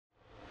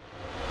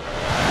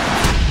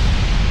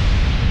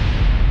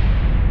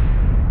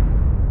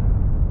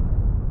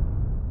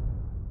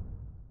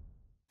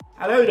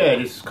Hello there,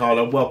 this is Carl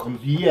and welcome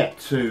yet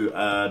to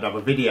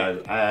another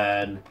video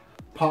and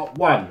part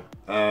one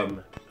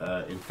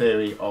in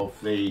theory of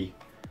the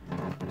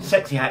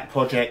Sexy Hack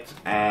project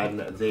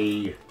and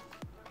the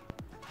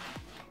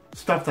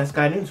stuff that's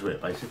going into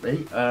it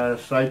basically.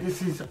 So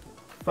this is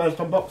first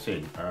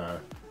unboxing.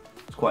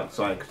 It's quite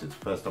exciting because it's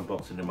the first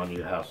unboxing in my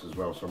new house as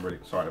well, so I'm really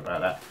excited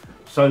about that.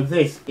 So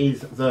this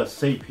is the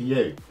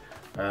CPU.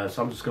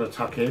 So I'm just going to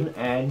tuck in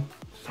and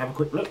just have a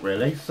quick look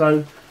really.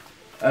 So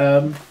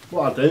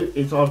what I'll do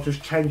is I'll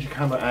just change the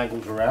camera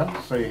angles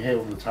around so you're here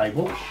on the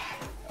table.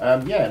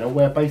 Yeah, and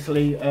we'll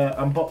basically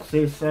unbox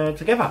this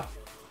together.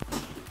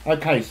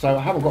 Okay, so I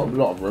haven't got a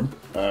lot of room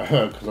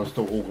because I'm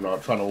still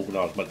trying to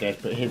organise my desk,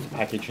 but here's the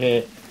package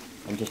here.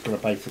 I'm just going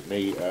to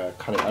basically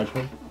cut it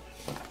open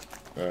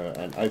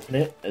and open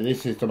it. And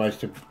this is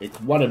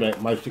it's one of the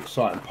most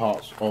exciting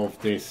parts of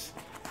this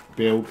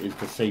build is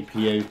the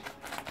CPU.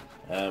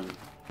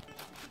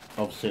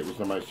 Obviously, it was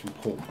the most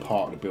important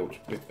part of the build,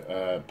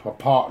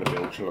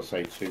 shall I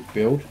say, to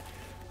build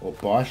or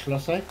buy, shall I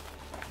say.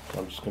 So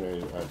I'm just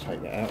going to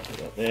take that out, put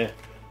that there.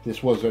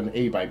 This was an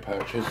eBay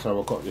purchase,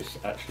 so I got this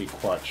actually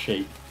quite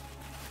cheap.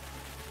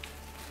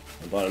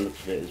 And by the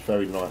looks of it, it's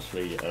very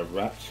nicely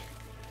wrapped.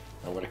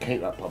 I'm going to keep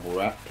that bubble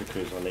wrap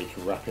because I need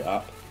to wrap it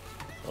up,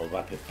 or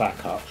wrap it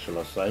back up, shall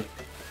I say,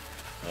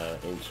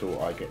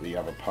 until I get the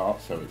other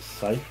part, so it's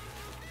safe.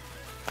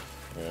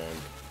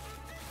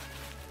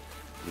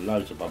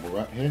 Loads of bubble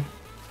wrap here.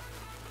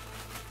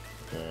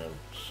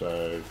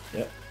 So,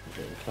 yep, I'm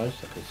getting close,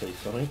 I can see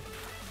something.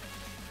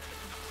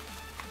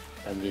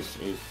 And this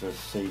is the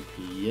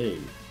CPU.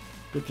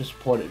 A bit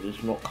disappointed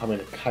it's not come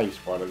in a case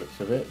by the looks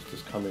of it, it's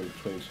just come in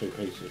between two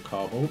pieces of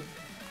cardboard.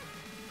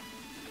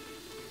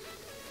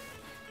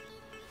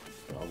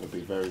 But I'm going to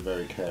be very,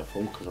 very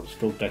careful because I'm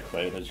still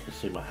decorating. As you can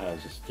see, my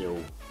hands are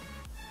still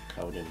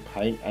covered in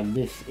paint. And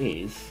this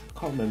is, I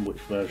can't remember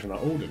which version I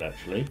ordered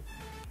actually.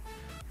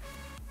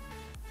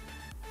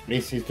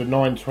 This is the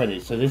 920,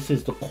 so this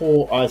is the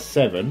Core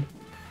i7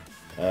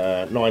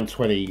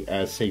 920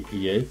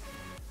 CPU.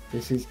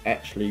 This is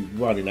actually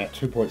running at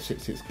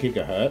 2.66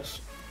 gigahertz,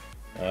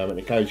 and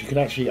it goes. You can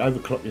actually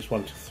overclock this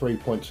one to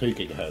 3.2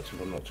 gigahertz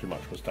if I'm not too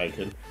much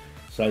mistaken.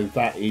 So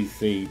that is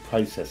the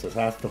processor. So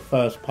that's the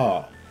first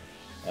part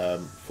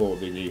for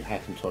the new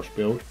Hackintosh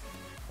build,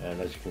 and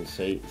as you can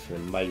see, it's in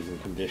amazing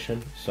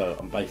condition. So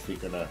I'm basically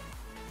going to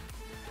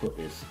put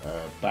this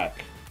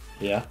back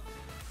here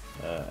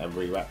and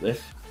rewrap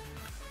this.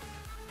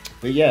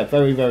 But yeah,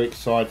 very, very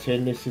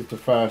exciting. This is the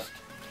first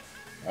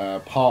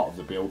part of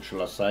the build,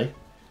 shall I say.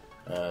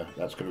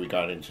 That's going to be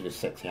going into this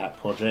Sexy Hack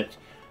project.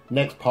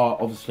 Next part,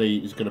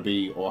 obviously, is going to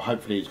be, or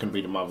hopefully, is going to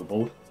be the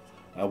motherboard.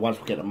 Once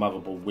we get the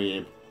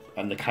motherboard,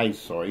 and the case,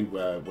 sorry,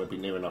 we'll be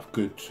near enough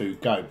good to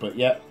go. But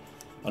yeah,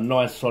 a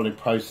nice solid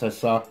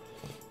processor.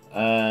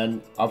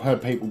 And I've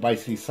heard people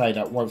basically say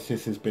that once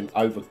this has been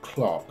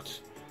overclocked,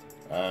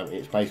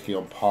 it's basically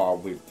on par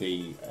with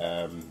the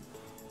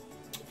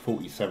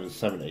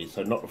 4770,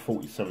 so not the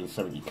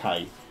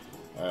 4770K,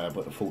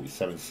 but the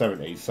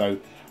 4770. So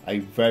a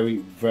very,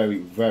 very,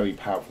 very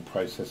powerful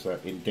processor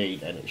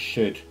indeed, and it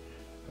should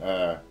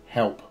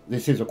help.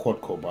 This is a quad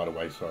core, by the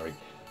way, sorry.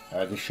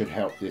 This should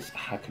help this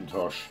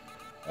Hackintosh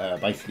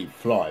basically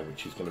fly,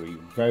 which is going to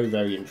be very,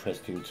 very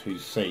interesting to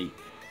see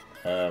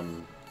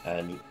and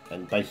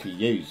basically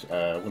use.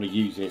 I'm going to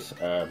use this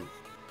for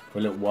a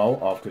little while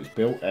after it's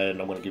built, and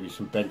I'm going to give you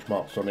some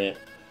benchmarks on it.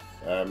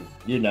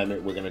 You name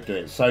it, we're going to do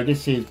it. So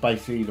this is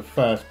basically the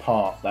first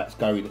part that's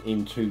going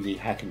into the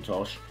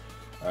Hackintosh,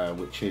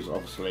 which is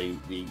obviously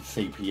the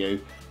CPU.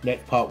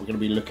 Next part, we're going to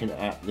be looking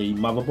at the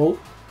motherboard,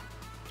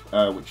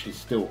 which is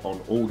still on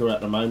order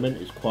at the moment.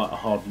 It's quite a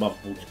hard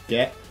motherboard to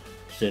get,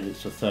 since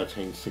it's a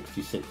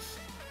 1366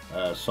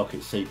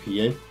 socket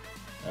CPU,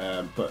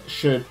 but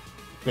should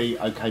be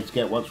okay to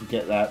get. Once we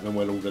get that, then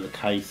we'll order the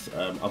case.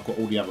 I've got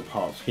all the other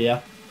parts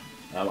here.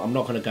 I'm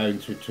not going to go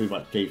into too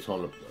much detail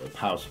on the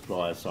power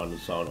supply, so on and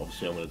so on.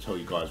 Obviously, I'm going to tell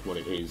you guys what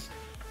it is,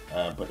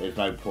 but there's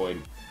no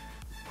point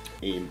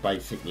in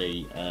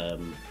basically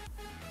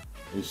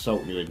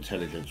insulting your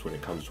intelligence when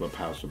it comes to a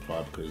power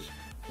supply, because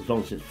as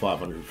long as it's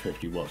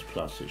 550 watts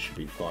plus, it should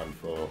be fine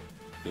for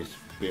this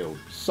build.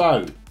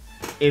 So,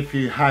 if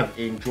you have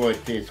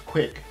enjoyed this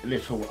quick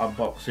little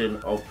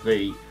unboxing of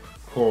the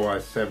Core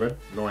i7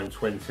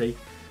 920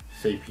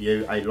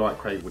 CPU, a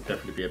like rate would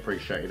definitely be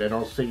appreciated, and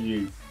I'll see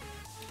you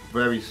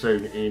very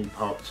soon in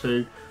part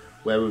two,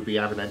 where we'll be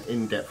having an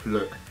in-depth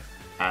look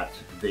at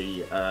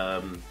the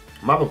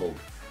motherboard.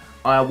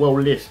 I will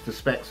list the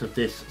specs of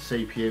this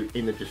CPU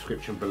in the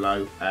description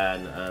below,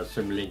 and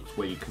some links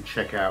where you can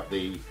check out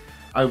the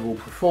overall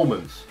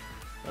performance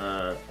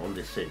on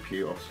this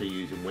CPU, obviously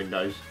using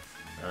Windows.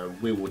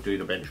 We will do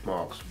the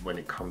benchmarks when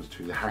it comes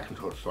to the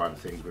Hackintosh side of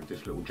things with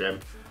this little gem.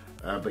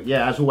 But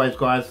yeah, as always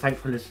guys,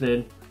 thanks for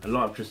listening, and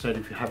like I've just said,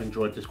 if you have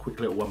enjoyed this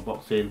quick little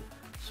unboxing,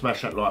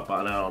 smash that like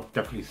button, and I'll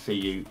definitely see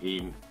you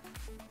in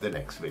the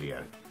next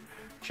video.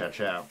 Ciao,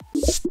 ciao.